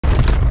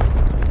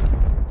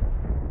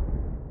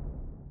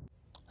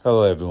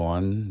Hello,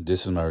 everyone.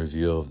 This is my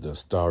review of the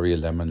Starry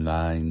Lemon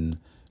Lime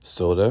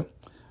Soda.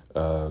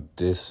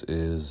 This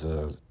is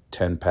a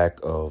 10-pack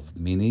of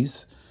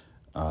minis.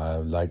 I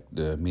like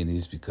the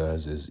minis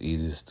because it's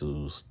easiest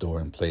to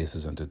store in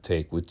places and to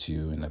take with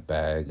you in a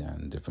bag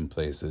and different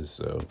places.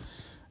 So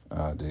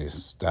they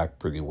stack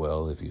pretty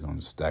well if you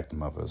don't stack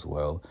them up as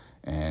well.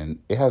 And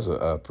it has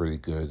a pretty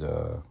good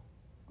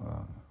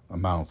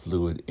amount of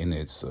fluid in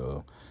it,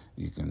 so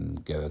you can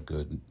get a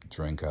good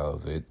drink out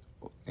of it.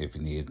 If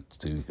you need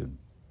to, you could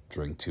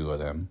drink two of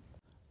them.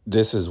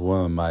 This is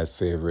one of my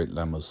favorite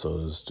lemon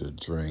sodas to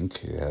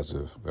drink. It has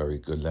a very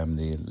good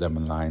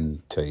lemon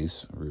lime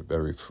taste,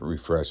 very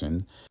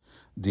refreshing.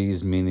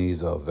 These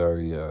minis are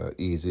very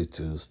easy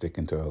to stick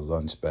into a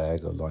lunch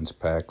bag or lunch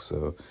pack.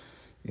 So,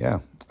 yeah,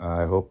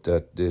 I hope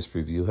that this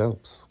review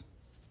helps.